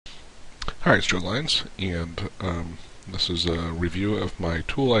Hi, it's Joe Lyons, and this is a review of my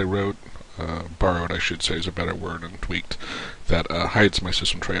tool I wrote, borrowed I should say is a better word, and tweaked, that hides my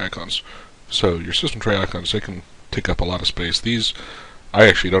system tray icons. So your system tray icons, they can take up a lot of space. These, I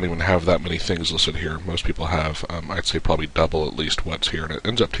actually don't even have that many things listed here. Most people have, I'd say probably double at least what's here, and it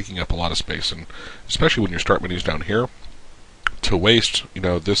ends up taking up a lot of space, and especially when your start menu's down here, to waste,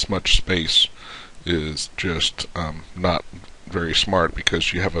 this much space is just not very smart,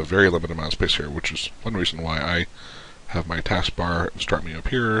 because you have a very limited amount of space here, which is one reason why I have my taskbar and start menu up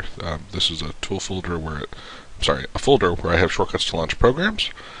here. This is a tool folder where a folder where I have shortcuts to launch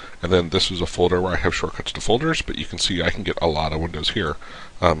programs, and then this is a folder where I have shortcuts to folders. But you can see I can get a lot of windows here.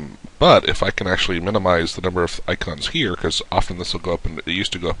 But if I can actually minimize the number of icons here, because often this will go up, and it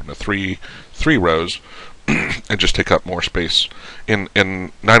used to go up into three rows, and just take up more space. In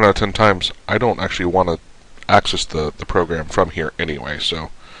 9 out of 10 times, I don't actually want to access the program from here anyway. So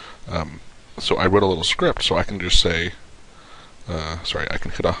I wrote a little script so I can just say, I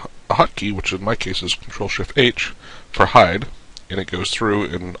can hit a hotkey, which in my case is Control-Shift-H for hide, and it goes through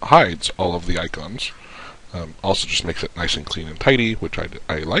and hides all of the icons. Also just makes it nice and clean and tidy, which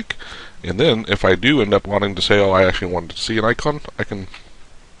I like. And then if I do end up wanting to say, oh, I actually wanted to see an icon, I can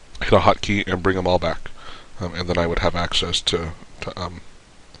hit a hotkey and bring them all back, and then I would have access to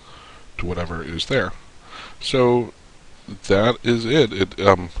whatever is there. So that is it.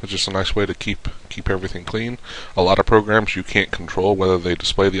 It's just a nice way to keep everything clean. A lot of programs you can't control whether they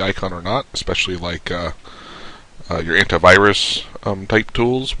display the icon or not, especially like your antivirus type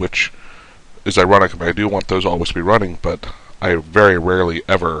tools, which is ironic. I mean, I do want those always to be running, but I very rarely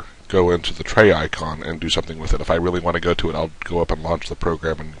ever go into the tray icon and do something with it. If I really want to go to it, I'll go up and launch the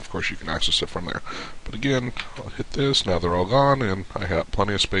program, and of course you can access it from there. But again, I'll hit this. Now they're all gone, and I have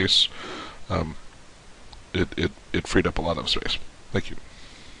plenty of space. It freed up a lot of space. Thank you.